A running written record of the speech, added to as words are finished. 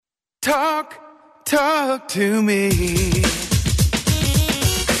Talk to me.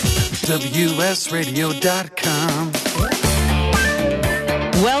 WSRadio.com.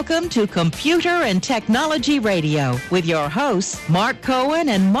 Welcome to Computer and Technology Radio with your hosts, Mark Cohen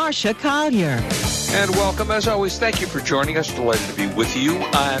and Marcia Collier. And welcome, as always. Thank you for joining us. Delighted to be with you.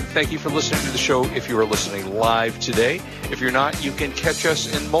 And thank you for listening to the show if you are listening live today. If you're not, you can catch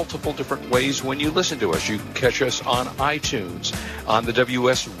us in multiple different ways when you listen to us. You can catch us on iTunes, on the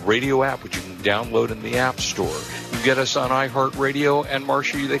WS Radio app, which you can download in the App Store. You can get us on iHeartRadio. And,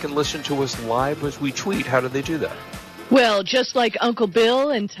 Marcia, they can listen to us live as we tweet. How do they do that? Well, just like Uncle Bill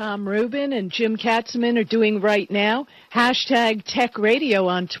and Tom Rubin and Jim Katzman are doing right now, hashtag Tech Radio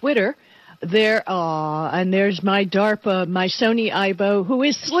on Twitter. And there's my DARPA, my Sony Aibo, who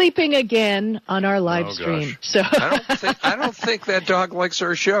is sleeping again on our live stream. So I don't think that dog likes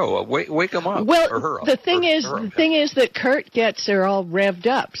our show. Wake him up. Well, or her up, the thing is that Kurt gets her all revved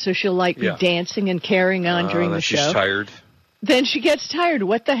up, so she'll be dancing and carrying on during the show. She's tired. Then she gets tired.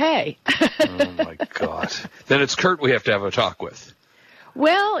 What the hey? Oh my God! Then it's Kurt we have to have a talk with.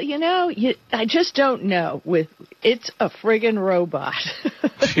 Well, I just don't know. It's a friggin' robot.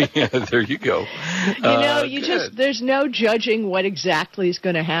 Yeah, there you go. There's no judging what exactly is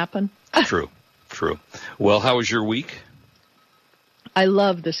going to happen. True. Well, how was your week? I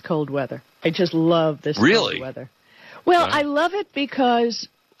love this cold weather. I just love this cold weather. Well, I love it because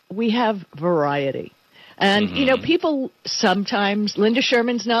we have variety. And, people sometimes, Linda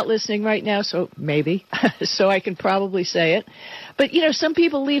Sherman's not listening right now, so maybe, so I can probably say it. But, some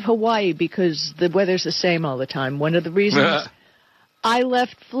people leave Hawaii because the weather's the same all the time. One of the reasons I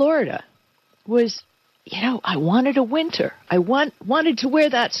left Florida was, I wanted a winter. I wanted to wear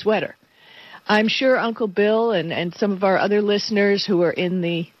that sweater. I'm sure Uncle Bill and some of our other listeners who are in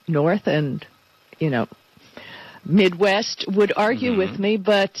the North and, Midwest would argue with me,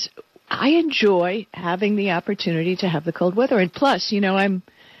 but I enjoy having the opportunity to have the cold weather. And plus, I'm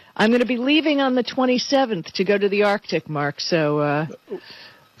going to be leaving on the 27th to go to the Arctic, Mark. So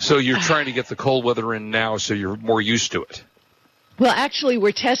you're trying to get the cold weather in now so you're more used to it. Well, actually,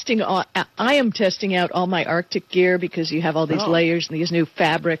 I am testing out all my Arctic gear because you have all these layers and these new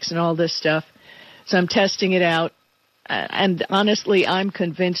fabrics and all this stuff. So I'm testing it out. And honestly, I'm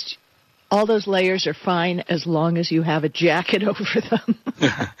convinced all those layers are fine as long as you have a jacket over them.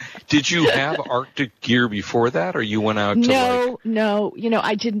 Did you have Arctic gear before that, or you went out to No.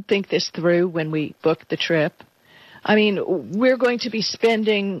 I didn't think this through when we booked the trip. I mean, we're going to be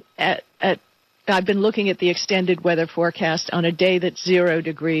spending I've been looking at the extended weather forecast on a day that's 0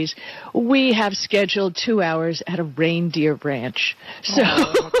 degrees. We have scheduled 2 hours at a reindeer ranch. So,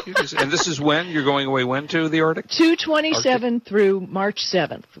 how cute is it? And this is when? You're going away when to the Arctic? 2/27 through March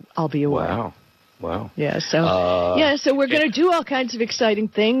 7th. I'll be away. Wow. Yeah, so we're going to do all kinds of exciting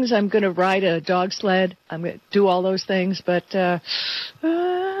things. I'm going to ride a dog sled. I'm going to do all those things, but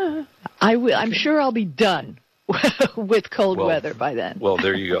I'm sure I'll be done with cold weather by then. Well,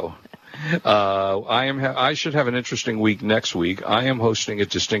 there you go. I should have an interesting week next week. I am hosting at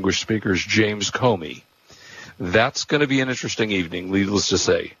Distinguished Speakers James Comey. That's going to be an interesting evening, needless to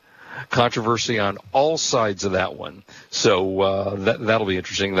say. Controversy on all sides of that one. So that'll be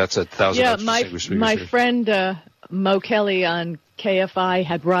interesting. That's at 1,000 Distinguished Speakers. My friend Mo Kelly on KFI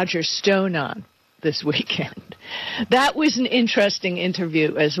had Roger Stone on this weekend. That was an interesting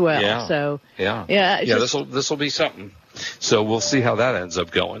interview as well. Yeah. This will be something. So we'll see how that ends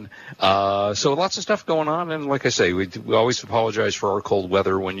up going. So lots of stuff going on, and like I say, we always apologize for our cold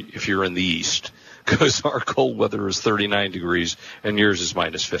weather if you're in the east, because our cold weather is 39 degrees and yours is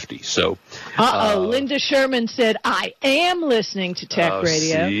minus 50. So, Linda Sherman said, I am listening to Tech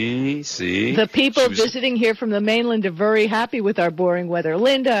Radio. See. The people visiting here from the mainland are very happy with our boring weather.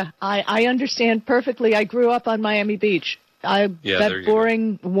 Linda, I understand perfectly. I grew up on Miami Beach. That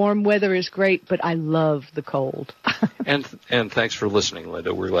boring, warm weather is great, but I love the cold. and thanks for listening,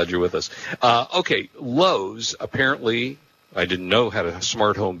 Linda. We're glad you're with us. Okay, Lowe's, apparently, I didn't know, had a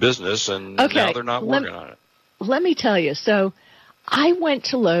smart home business, and now they're not working on it. Let me tell you. So I went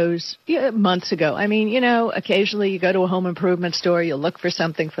to Lowe's months ago. I mean, occasionally you go to a home improvement store, you look for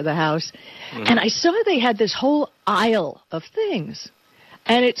something for the house, and I saw they had this whole aisle of things,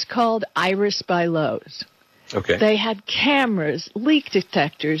 and it's called Iris by Lowe's. Okay. They had cameras, leak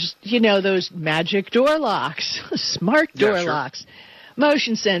detectors, those magic door locks, smart door locks,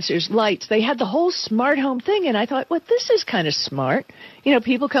 motion sensors, lights. They had the whole smart home thing, and I thought, well, this is kind of smart.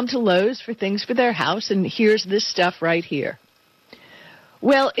 People come to Lowe's for things for their house, and here's this stuff right here.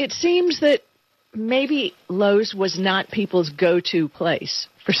 Well, it seems that maybe Lowe's was not people's go-to place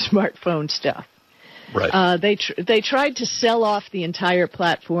for smartphone stuff. Right. They tried to sell off the entire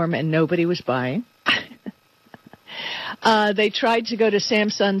platform, and nobody was buying. They tried to go to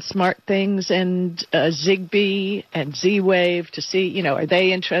Samsung SmartThings and Zigbee and Z-Wave to see, are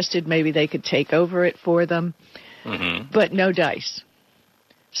they interested? Maybe they could take over it for them. Mm-hmm. But no dice.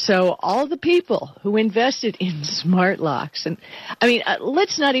 So all the people who invested in smart locks, and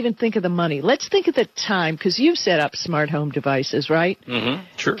let's not even think of the money. Let's think of the time, because you've set up smart home devices, right? Mm-hmm.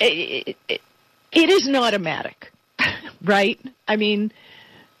 Sure. It is an automatic, right?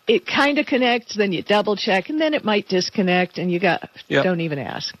 It kind of connects, then you double check, and then it might disconnect, and don't even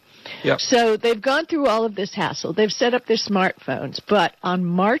ask. Yep. So they've gone through all of this hassle. They've set up their smartphones, but on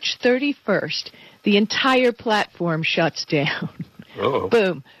March 31st, the entire platform shuts down. Oh.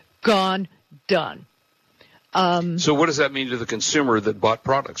 Boom. Gone. Done. So what does that mean to the consumer that bought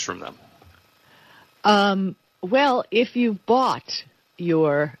products from them? Well, if you bought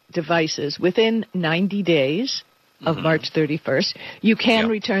your devices within 90 days of March 31st, you can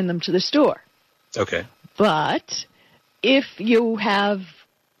return them to the store. Okay. But if you have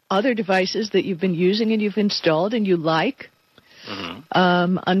other devices that you've been using and you've installed and you like,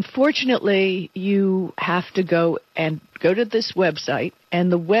 unfortunately, you have to go to this website,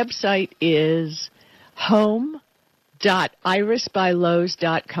 and the website is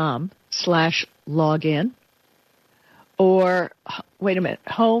home.irisbylowe's.com/login, or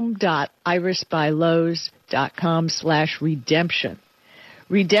home.irisbylowe's.com/redemption.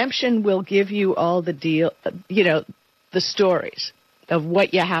 Redemption will give you all the the stories of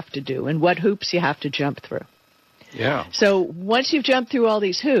what you have to do and what hoops you have to jump through. Yeah. So once you've jumped through all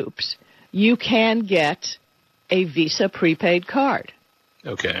these hoops, you can get a Visa prepaid card.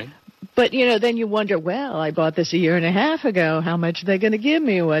 Okay. But, then you wonder, well, I bought this a year and a half ago. How much are they going to give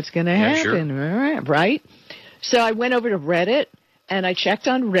me? What's going to happen? Sure. Right? So I went over to Reddit, and I checked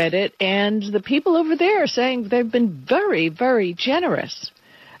on Reddit, and the people over there are saying they've been very, very generous.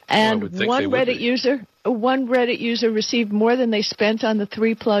 And one Reddit user received more than they spent on the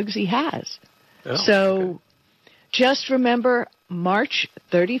 3 plugs he has. Oh, so... Okay. Just remember, March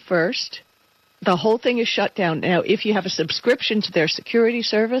 31st, the whole thing is shut down. Now, if you have a subscription to their security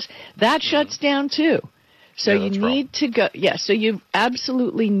service, that shuts down too. So you need to go, so you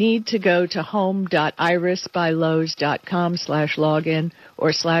absolutely need to go to home.irisbylowe's.com/login or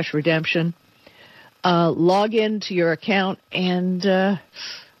 /redemption. Log into your account, and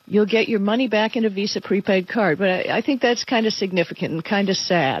you'll get your money back in a Visa prepaid card. But I think that's kind of significant and kind of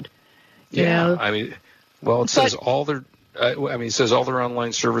sad. You know? Well, it says all their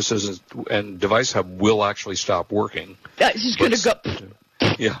online services and Device Hub will actually stop working. It's going to go.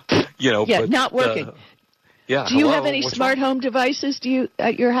 Yeah, but, not working. Do you have any smart home devices?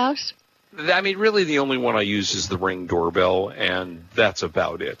 At your house? Really, the only one I use is the Ring doorbell, and that's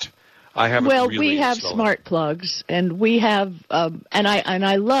about it. I haven't. Well, really we have smart plugs, and we have, and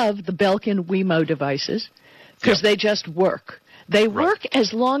I love the Belkin Wemo devices because they just work. They work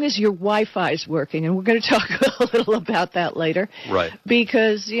as long as your Wi-Fi is working, and we're going to talk a little about that later. Right.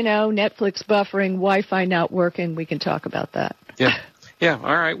 Because, Netflix buffering, Wi-Fi not working, we can talk about that. Yeah. Yeah,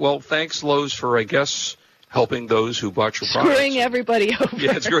 all right. Well, thanks, Lowe's, for, I guess, helping those who bought your products. Screwing everybody over.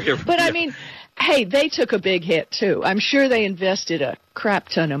 Yeah, screwing everybody. But, hey, they took a big hit, too. I'm sure they invested a crap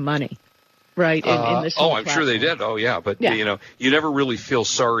ton of money. Right, in this whole I'm sure they did. Oh, yeah. But, you never really feel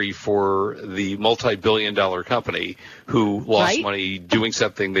sorry for the multi-billion-dollar company who lost money doing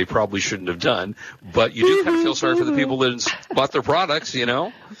something they probably shouldn't have done. But you do kind of feel sorry for the people that bought their products,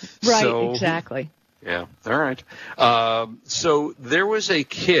 Right, exactly. Yeah, all right. So there was a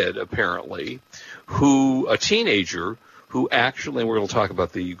kid, apparently, a teenager, who actually, and we're going to talk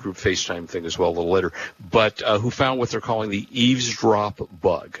about the group FaceTime thing as well a little later, but who found what they're calling the eavesdrop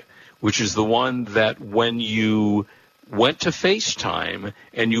bug, which is the one that when you went to FaceTime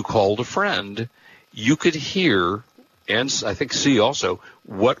and you called a friend, you could hear and I think see also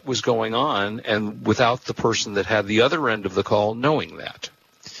what was going on, and without the person that had the other end of the call knowing that.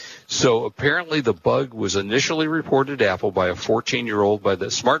 So apparently the bug was initially reported to Apple by a smart 14-year-old by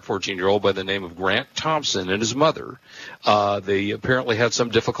the name of Grant Thompson and his mother. They apparently had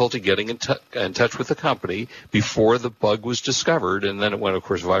some difficulty getting in touch with the company before the bug was discovered, and then it went, of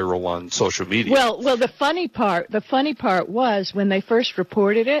course, viral on social media. Well, the funny part was when they first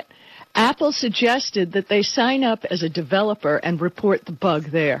reported it, Apple suggested that they sign up as a developer and report the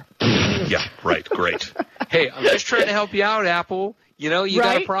bug there. Yeah, right, great. Hey, I'm just trying to help you out, Apple. You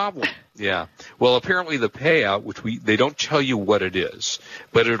got a problem. Yeah. Well, apparently the payout, which they don't tell you what it is,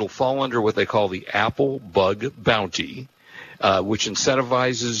 but it'll fall under what they call the Apple Bug Bounty. which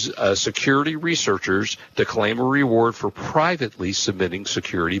incentivizes security researchers to claim a reward for privately submitting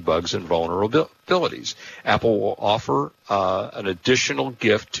security bugs and vulnerabilities. Apple will offer an additional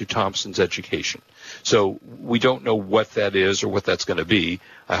gift to Thompson's education. So we don't know what that is or what that's going to be.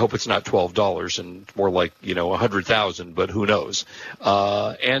 I hope it's not $12 and more like, $100,000, but who knows?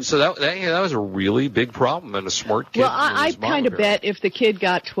 And so that was a really big problem and a smart kid. Well, I kind of bet if the kid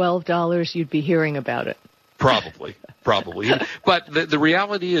got $12, you'd be hearing about it. Probably. But the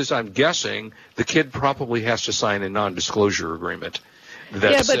reality is, I'm guessing the kid probably has to sign a non-disclosure agreement.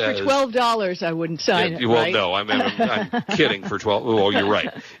 But for $12, I wouldn't sign it. Well, right? no, I'm kidding. For $12, well, you're right.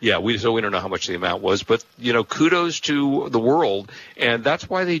 Yeah, we don't know how much the amount was, but kudos to the world, and that's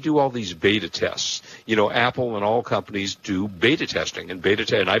why they do all these beta tests. Apple and all companies do beta testing, and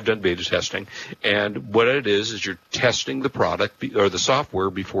I've done beta testing, and what it is you're testing the product or the software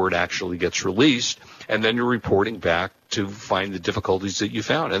before it actually gets released, and then you're reporting back to find the difficulties that you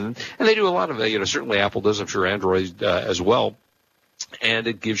found, and they do a lot of that. Certainly Apple does. I'm sure Android as well. And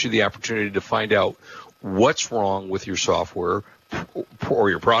it gives you the opportunity to find out what's wrong with your software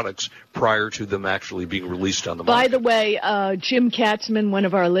or your products prior to them actually being released on the market. By the way, Jim Katzman, one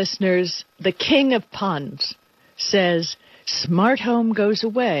of our listeners, the king of puns, says, "Smart home goes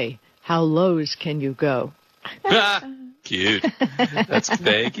away. How lows can you go?" Cute.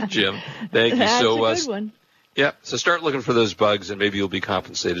 Thank you, Jim. Thank you. That's a good one. Yeah, so start looking for those bugs, and maybe you'll be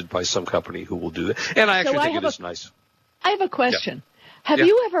compensated by some company who will do that. And I actually think it is nice. I have a question. Have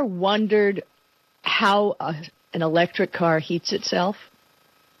you ever wondered how an electric car heats itself?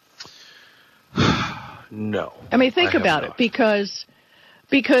 No. I mean, think about it, because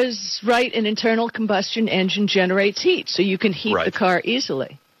right, an internal combustion engine generates heat, so you can heat the car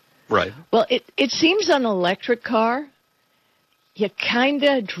easily. Right. Well, it seems on an electric car, you kind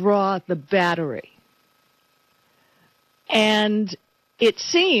of draw the battery. And it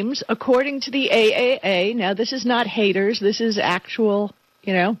seems, according to the AAA, now this is not haters, this is actual,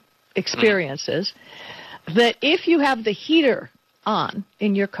 experiences, that if you have the heater on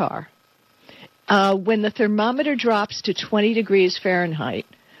in your car, when the thermometer drops to 20 degrees Fahrenheit,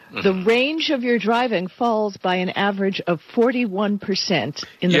 the range of your driving falls by an average of 41%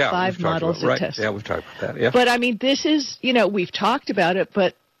 in the 5 models it tested. Yeah, we've talked about that. Yeah. But, I mean, this is, we've talked about it,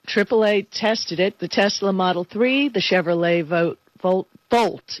 but AAA tested it. The Tesla Model 3, the Chevrolet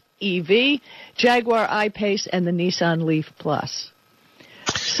Bolt EV, Jaguar I-Pace, and the Nissan Leaf Plus.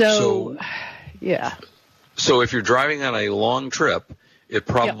 So, yeah. So if you're driving on a long trip, it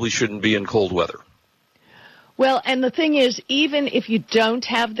probably shouldn't be in cold weather. Well, and the thing is, even if you don't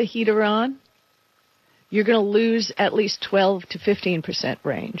have the heater on, you're going to lose at least 12 to 15%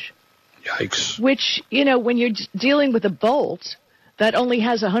 range. Yikes. Which, when you're dealing with a Bolt, that only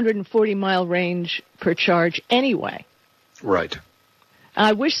has 140-mile range per charge anyway. Right.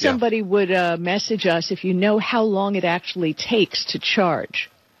 I wish somebody would message us if you know how long it actually takes to charge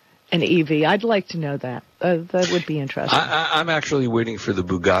an EV. I'd like to know that. That would be interesting. I'm actually waiting for the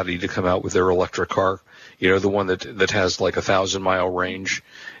Bugatti to come out with their electric car, the one that has like 1,000-mile range.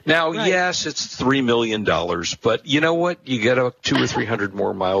 Now, yes, it's $3 million, but you know what? You get 200 or 300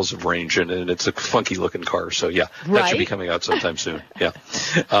 more miles of range in it, and it's a funky-looking car. So, that should be coming out sometime soon. Yeah.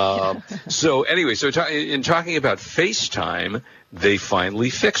 So, anyway, in talking about FaceTime, they finally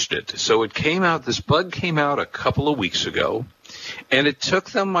fixed it. So this bug came out a couple of weeks ago, and it took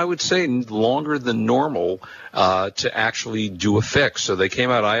them, I would say, longer than normal to actually do a fix. So they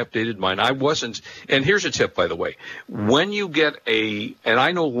came out, I updated mine. I wasn't, and here's a tip, by the way. When you get and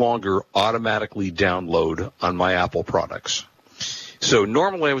I no longer automatically download on my Apple products. So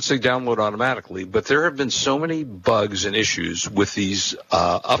normally I would say download automatically, but there have been so many bugs and issues with these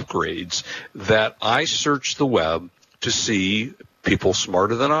upgrades that I search the web to see people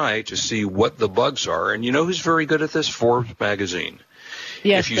smarter than I to see what the bugs are. And you know who's very good at this? Forbes magazine.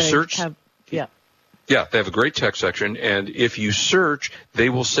 Yes, if you search, they have a great tech section. And if you search, they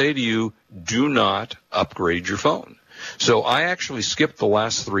will say to you, do not upgrade your phone. So I actually skipped the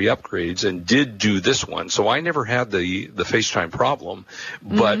last 3 upgrades and did do this one. So I never had the FaceTime problem,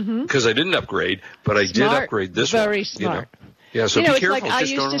 but because I didn't upgrade, but I did upgrade this one. Very smart. Yeah, so be careful. It's like I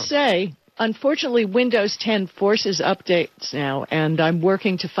used to say, unfortunately, Windows 10 forces updates now, and I'm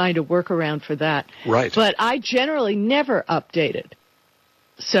working to find a workaround for that. Right. But I generally never updated.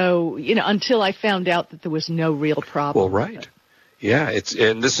 So, until I found out that there was no real problem. Well, right. Yeah,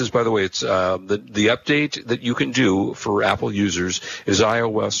 and this is, by the way, it's the update that you can do for Apple users is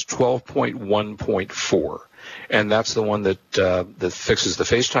iOS 12.1.4. And that's the one that fixes the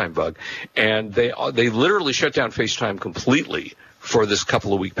FaceTime bug. And they literally shut down FaceTime completely for this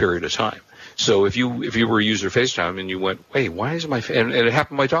couple of week period of time. So if you were a user FaceTime and you went, wait, why is my and it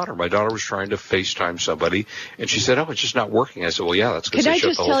happened to my daughter. My daughter was trying to FaceTime somebody, and she said, oh, it's just not working. I said, well, yeah, that's because Can they I shut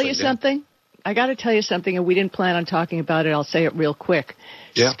just the whole tell thing you down. something? I got to tell you something, and we didn't plan on talking about it. I'll say it real quick.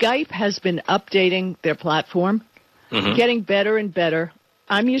 Yeah. Skype has been updating their platform, getting better and better.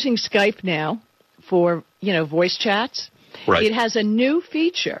 I'm using Skype now for, voice chats. Right. It has a new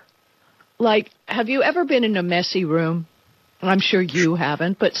feature. Like, have you ever been in a messy room? I'm sure you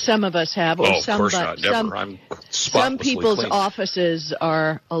haven't, but some of us have. Oh, of course not. Never. I'm spotlessly some people's clean. offices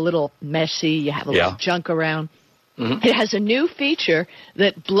are a little messy. You have a little junk around. It has a new feature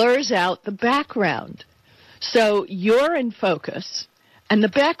that blurs out the background. So you're in focus, and the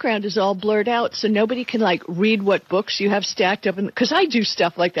background is all blurred out, so nobody can, read what books you have stacked up. Because I do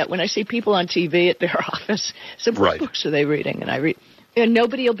stuff like that when I see people on TV at their office. So what books are they reading? And I read. And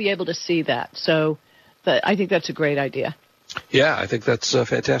nobody will be able to see that. So I think that's a great idea. Yeah, I think that's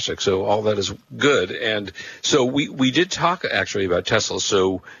fantastic. So all that is good. And so we did talk, actually, about Tesla.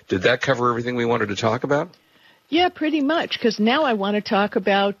 So did that cover everything we wanted to talk about? Yeah, pretty much, because now I want to talk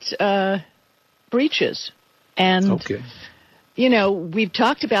about breaches. And, we've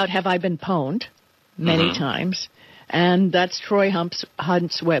talked about Have I Been Pwned many times, and that's Troy Hunt's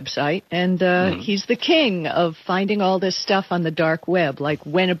website, and he's the king of finding all this stuff on the dark web. Like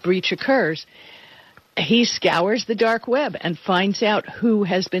when a breach occurs, he scours the dark web and finds out who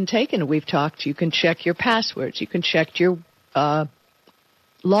has been taken. We've talked, you can check your passwords, you can check your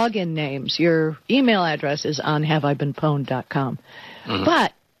login names, your email addresses on haveibeenpwned.com.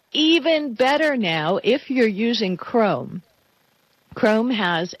 But even better now, if you're using Chrome, Chrome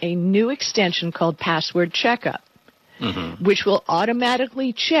has a new extension called Password Checkup, which will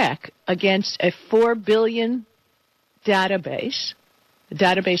automatically check against a 4 billion database, a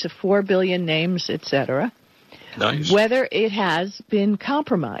database of 4 billion names, etc., whether it has been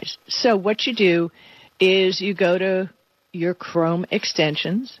compromised. So what you do is you go to your Chrome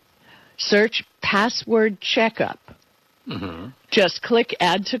extensions, search Password Checkup. Just click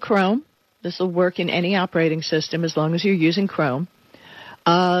Add to Chrome. This will work in any operating system as long as you're using Chrome.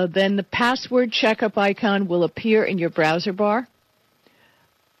 Then the Password Checkup icon will appear in your browser bar.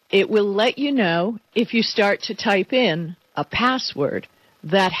 It will let you know if you start to type in a password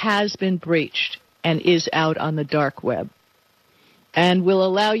that has been breached and is out on the dark web, and will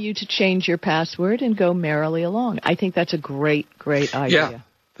allow you to change your password and go merrily along. I think that's a great, great idea. Yeah,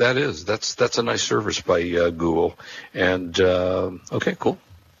 that is. That's a nice service by Google. And, okay, cool.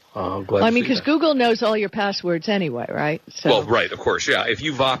 Glad because Google knows all your passwords anyway, right? So. Well, right, of course, yeah. If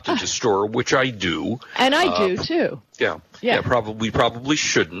you've opted to store, which I do. And I do, too. Yeah, probably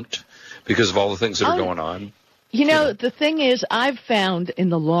shouldn't because of all the things that are going on. The thing is, I've found in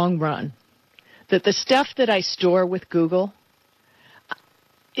the long run that the stuff that I store with Google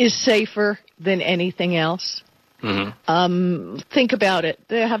is safer than anything else. Think about it.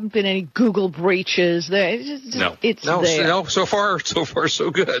 There haven't been any Google breaches. It's there. No. So far,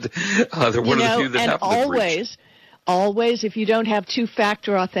 so good. They're one of the few that haven't been breached. Always, if you don't have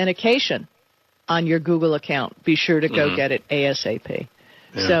two-factor authentication on your Google account, be sure to go get it ASAP.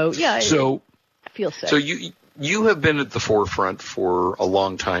 Yeah. So I feel safe. So you have been at the forefront for a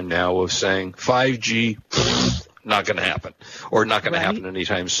long time now of saying 5G not going to happen, or not going to happen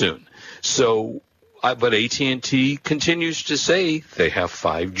anytime soon. So. But AT&T continues to say they have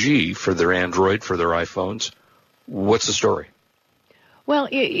 5G for their Android, for their iPhones. What's the story? Well,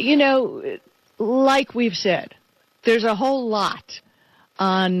 like we've said, there's a whole lot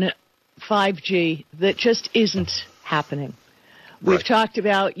on 5G that just isn't happening. We've talked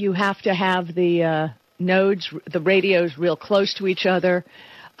about you have to have the nodes, the radios real close to each other.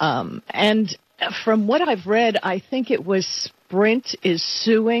 And from what I've read, I think it was Sprint is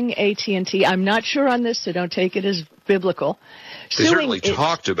suing AT&T. I'm not sure on this, so don't take it as biblical. They certainly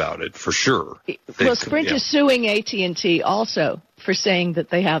talked about it, for sure. Sprint is suing AT&T also for saying that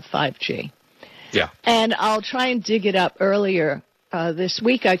they have 5G. Yeah. And I'll try and dig it up earlier this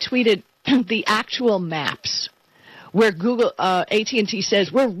week. I tweeted the actual maps where AT&T says,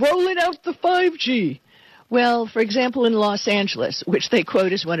 we're rolling out the 5G. Well, for example, in Los Angeles, which they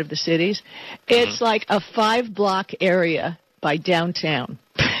quote as one of the cities, it's like a 5-block area by downtown.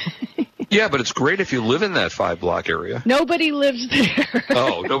 Yeah, but it's great if you live in that 5-block area. Nobody lives there.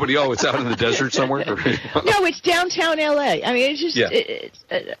 Nobody. Oh, it's out in the desert somewhere? No, it's downtown L.A. I mean, it's just,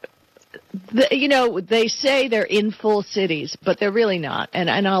 they say they're in full cities, but they're really not. And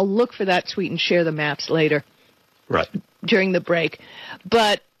I'll look for that tweet and share the maps later. Right. During the break.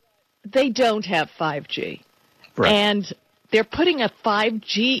 But they don't have 5G. Right. And they're putting a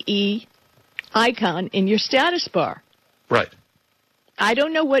 5GE icon in your status bar. Right. I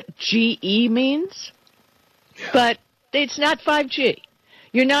don't know what GE means, but it's not 5G.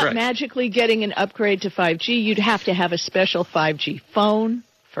 You're not magically getting an upgrade to 5G. You'd have to have a special 5G phone,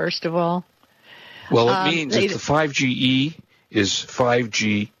 first of all. Well, it means that the 5GE is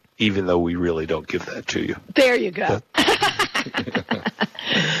 5G, even though we really don't give that to you. There you go.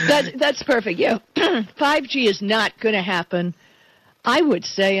 That's perfect. Yeah, 5G is not going to happen, I would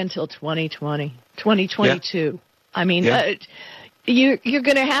say, until 2020, 2022. Yeah. I mean, you're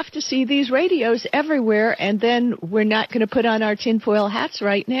going to have to see these radios everywhere, and then we're not going to put on our tinfoil hats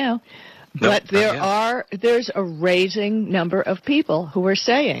right now. But there's a raising number of people who are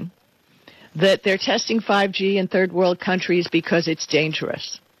saying that they're testing 5G in third world countries because it's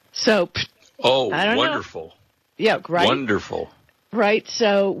dangerous. So, I don't know. Yeah, right. Wonderful. Right.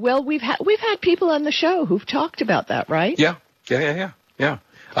 So, well, we've had people on the show who've talked about that, right? Yeah.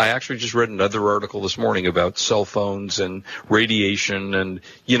 I actually just read another article this morning about cell phones and radiation, and,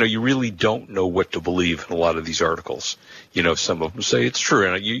 you really don't know what to believe in a lot of these articles. Some of them say it's true,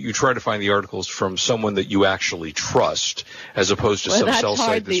 and you try to find the articles from someone that you actually trust, as opposed to some cell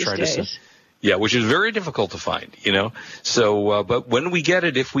site that's trying to say. Yeah, which is very difficult to find, So, but when we get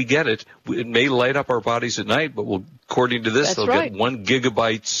it, if we get it, it may light up our bodies at night, but according to this, they'll get 1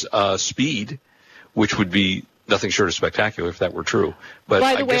 gigabyte speed, which would be nothing short of spectacular if that were true. But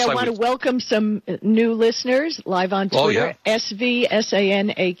by the way, I want to welcome some new listeners live on Twitter.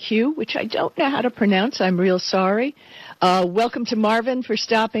 SVSANAQ, which I don't know how to pronounce. I'm real sorry. Welcome to Marvin for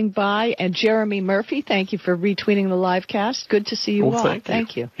stopping by, and Jeremy Murphy. Thank you for retweeting the live cast. Good to see you all.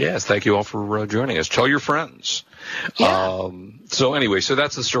 Thank you. Yes, thank you all for joining us. Tell your friends. Yeah. So anyway, so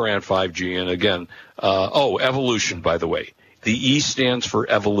that's the story on 5G. And again, evolution, by the way. The E stands for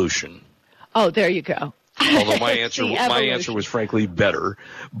evolution. Oh, there you go. Although my answer was frankly better,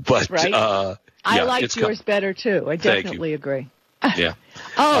 but I liked yours better too. I definitely agree. Yeah.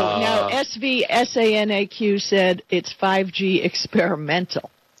 Now SVSANAQ said it's 5G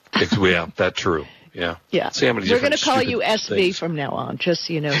experimental. Yeah, that's true. Yeah. Yeah. See, we're going to call you SV from now on, just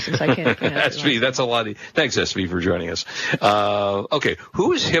so you know, since I can't pronounce SV, that's a lot. Thanks, SV, for joining us. Okay,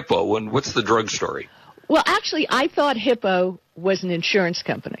 who is Hippo, and what's the drug story? Well, actually, I thought Hippo was an insurance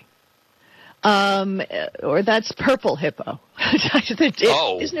company. Or that's Purple Hippo.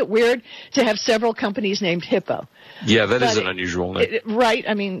 Isn't it weird to have several companies named Hippo? Yeah, that is an unusual name. Right.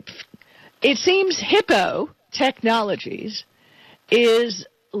 I mean, it seems Hippo Technologies is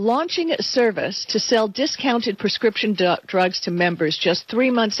launching a service to sell discounted prescription drugs to members just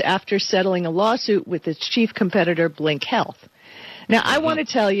 3 months after settling a lawsuit with its chief competitor, Blink Health. Now, I want to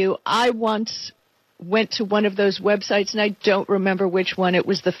tell you, I once went to one of those websites, and I don't remember which one. It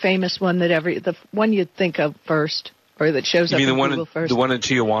was the famous one the one you'd think of first, or that shows up in Google first. The one in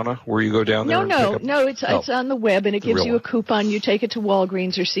Tijuana, where you go down there? No, it's on the web, and it gives you a coupon. You take it to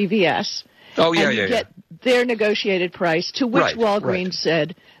Walgreens or CVS. Oh, yeah, and you get their negotiated price, to which Walgreens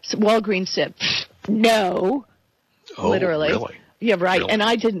said, no, literally. Really? Yeah, right. Really? And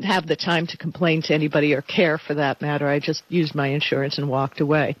I didn't have the time to complain to anybody or care for that matter. I just used my insurance and walked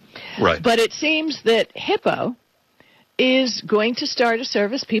away. Right. But it seems that Hippo is going to start a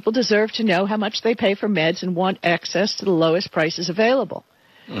service. People deserve to know how much they pay for meds and want access to the lowest prices available.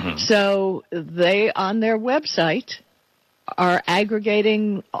 Mm-hmm. So they, on their website, are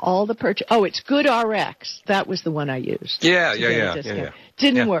aggregating all the purchase. Oh, it's GoodRx. That was the one I used. Yeah.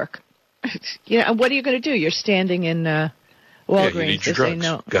 Didn't work. And what are you going to do? You're standing in Walgreens. You need your drugs. Say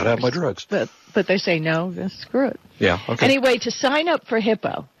no. Got to have my drugs. But they say no, screw it. Yeah, okay. Anyway, to sign up for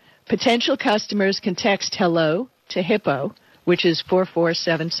Hippo, potential customers can text HELLO to Hippo, which is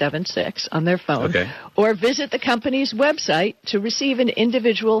 44776 on their phone, or visit the company's website to receive an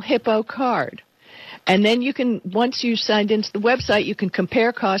individual Hippo card. And then you can, once you've signed into the website, you can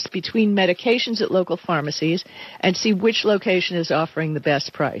compare costs between medications at local pharmacies and see which location is offering the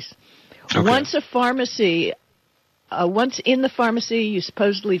best price. Okay. Once in the pharmacy, you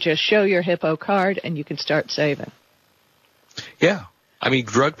supposedly just show your Hippo card and you can start saving. Yeah. I mean,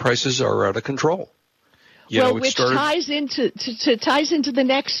 drug prices are out of control. Which ties into the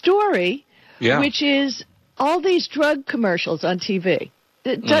next story, which is all these drug commercials on TV.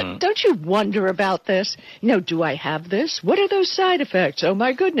 Don't you wonder about this? Do I have this? What are those side effects? Oh,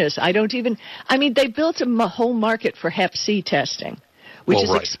 my goodness. They built a whole market for Hep C testing, which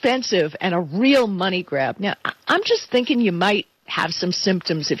is expensive and a real money grab. Now, I'm just thinking you might have some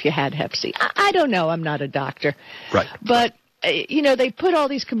symptoms if you had Hep C. I don't know. I'm not a doctor. Right. But, they put all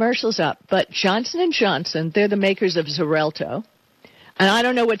these commercials up. But Johnson & Johnson, they're the makers of Xarelto. And I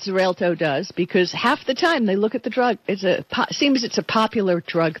don't know what Xarelto does because half the time they look at the drug. It seems it's a popular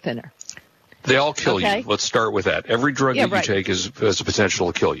drug thinner. They all kill you. Let's start with that. Every drug that you take has a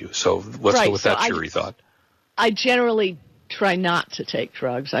potential to kill you. So let's go with that cheery thought. I generally try not to take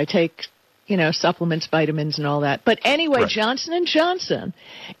drugs. I take, supplements, vitamins, and all that. But anyway, Johnson & Johnson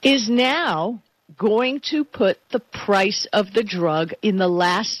is now going to put the price of the drug in the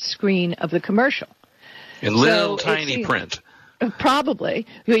last screen of the commercial. In little tiny print. Probably.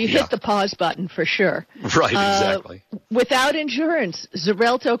 You hit the pause button for sure. Right, exactly. Without insurance,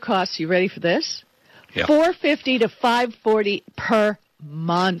 Xarelto costs, you ready for this? Yeah. $450 to $540 per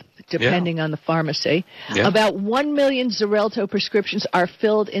month, depending on the pharmacy. Yeah. About 1 million Xarelto prescriptions are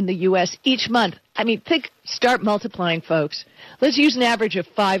filled in the U.S. each month. I mean, start multiplying, folks. Let's use an average of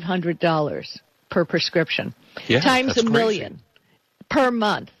 $500 per prescription. Times a million per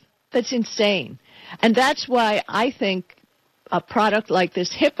month. That's insane. And that's why I think a product like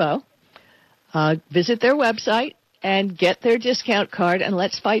this Hippo, visit their website and get their discount card, and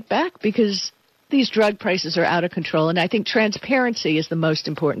let's fight back, because these drug prices are out of control, and I think transparency is the most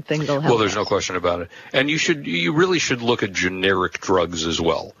important thing they'll help. Well, there's no question about it. And you really should look at generic drugs as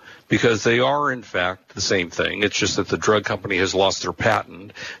well, because they are, in fact, the same thing. It's just that the drug company has lost their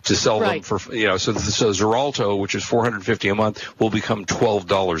patent to sell them for, so Xarelto, which is $450 a month, will become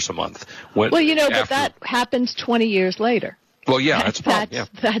 $12 a month. But that happens 20 years later. Well, that's the problem.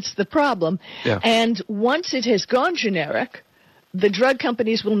 That's the problem. Yeah. And once it has gone generic, the drug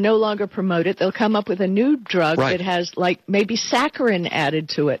companies will no longer promote it. They'll come up with a new drug that has, maybe saccharin added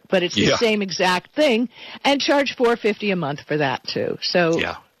to it, but it's the same exact thing, and charge $450 a month for that, too. So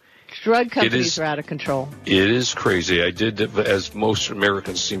drug companies are out of control. It is crazy. I did, as most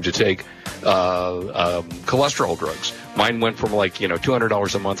Americans seem to take, cholesterol drugs. Mine went from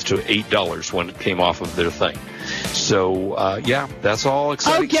 $200 a month to $8 when it came off of their thing. So, that's all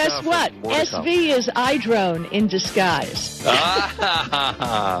exciting stuff. Oh, guess what? SV is iDrone in disguise.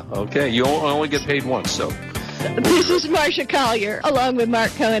 Okay, you only get paid once, so. This is Marcia Collier, along with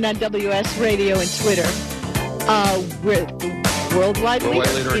Mark Cohen on WS Radio and Twitter. We're the worldwide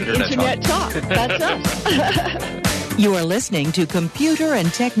leader in Internet talk. That's us. You are listening to Computer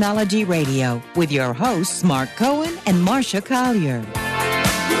and Technology Radio with your hosts, Mark Cohen and Marcia Collier.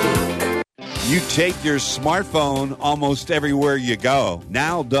 You take your smartphone almost everywhere you go.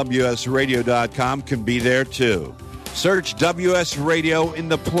 Now WSRadio.com can be there too. Search WS Radio in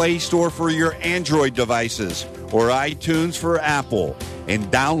the Play Store for your Android devices or iTunes for Apple, and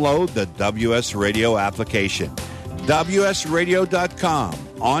download the WS Radio application. WSRadio.com,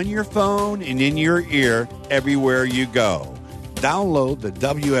 on your phone and in your ear everywhere you go. Download the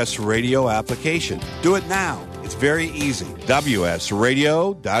WS Radio application. Do it now. It's very easy.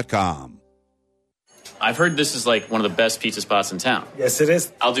 WSRadio.com. I've heard this is one of the best pizza spots in town. Yes, it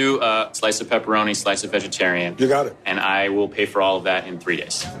is. I'll do a slice of pepperoni, slice of vegetarian. You got it. And I will pay for all of that in 3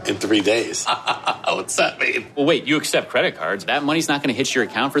 days. In 3 days? What's that mean? Well, wait, you accept credit cards. That money's not going to hit your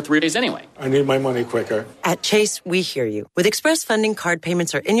account for 3 days anyway. I need my money quicker. At Chase, we hear you. With Express Funding, card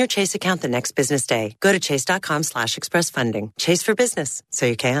payments are in your Chase account the next business day. Go to chase.com/expressfunding. Chase for business, so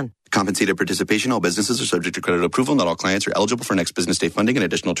you can. Compensated participation. All businesses are subject to credit approval. Not all clients are eligible for next business day funding, and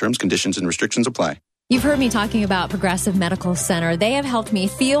additional terms, conditions, and restrictions apply. You've heard me talking about Progressive Medical Center. They have helped me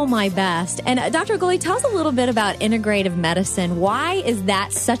feel my best. And Dr. Gully, tell us a little bit about integrative medicine. Why is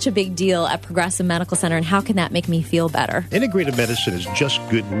that such a big deal at Progressive Medical Center, and how can that make me feel better? Integrative medicine is just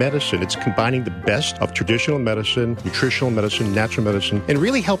good medicine. It's combining the best of traditional medicine, nutritional medicine, natural medicine, and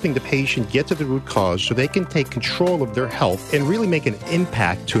really helping the patient get to the root cause so they can take control of their health and really make an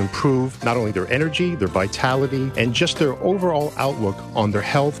impact to improve not only their energy, their vitality, and just their overall outlook on their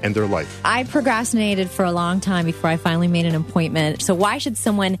health and their life. I procrastinated for a long time before I finally made an appointment. So why should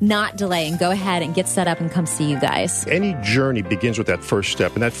someone not delay and go ahead and get set up and come see you guys? Any journey begins with that first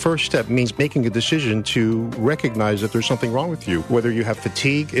step, and that first step means making a decision to recognize that there's something wrong with you. Whether you have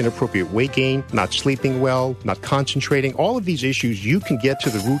fatigue, inappropriate weight gain, not sleeping well, not concentrating, all of these issues, you can get to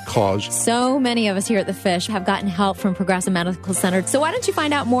the root cause. So many of us here at The Fish have gotten help from Progressive Medical Center. So why don't you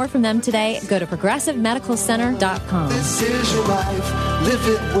find out more from them today? Go to progressivemedicalcenter.com. This is your life. Live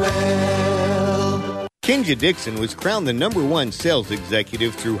it well. Kenja Dixon was crowned the #1 sales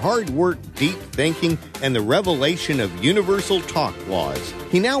executive through hard work, deep thinking, and the revelation of universal talk laws.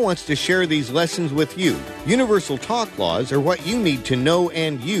 He now wants to share these lessons with you. Universal talk laws are what you need to know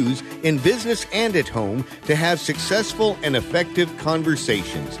and use in business and at home to have successful and effective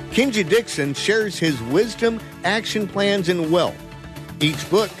conversations. Kenja Dixon shares his wisdom, action plans, and wealth. Each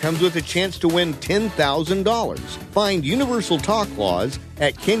book comes with a chance to win $10,000. Find Universal Talk Laws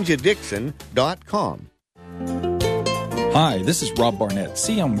at KenjaDixon.com. Hi, this is Rob Barnett,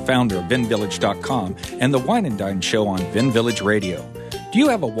 CEO and founder of VinVillage.com and the Wine and Dine Show on Vin Village Radio. Do you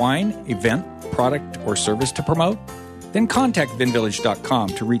have a wine, event, product, or service to promote? Then contact vinvillage.com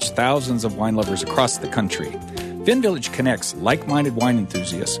to reach thousands of wine lovers across the country. VinVillage connects like-minded wine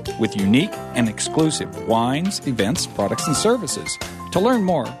enthusiasts with unique and exclusive wines, events, products, and services. To learn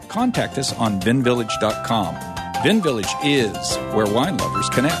more, contact us on vinvillage.com. VinVillage is where wine lovers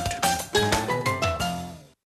connect.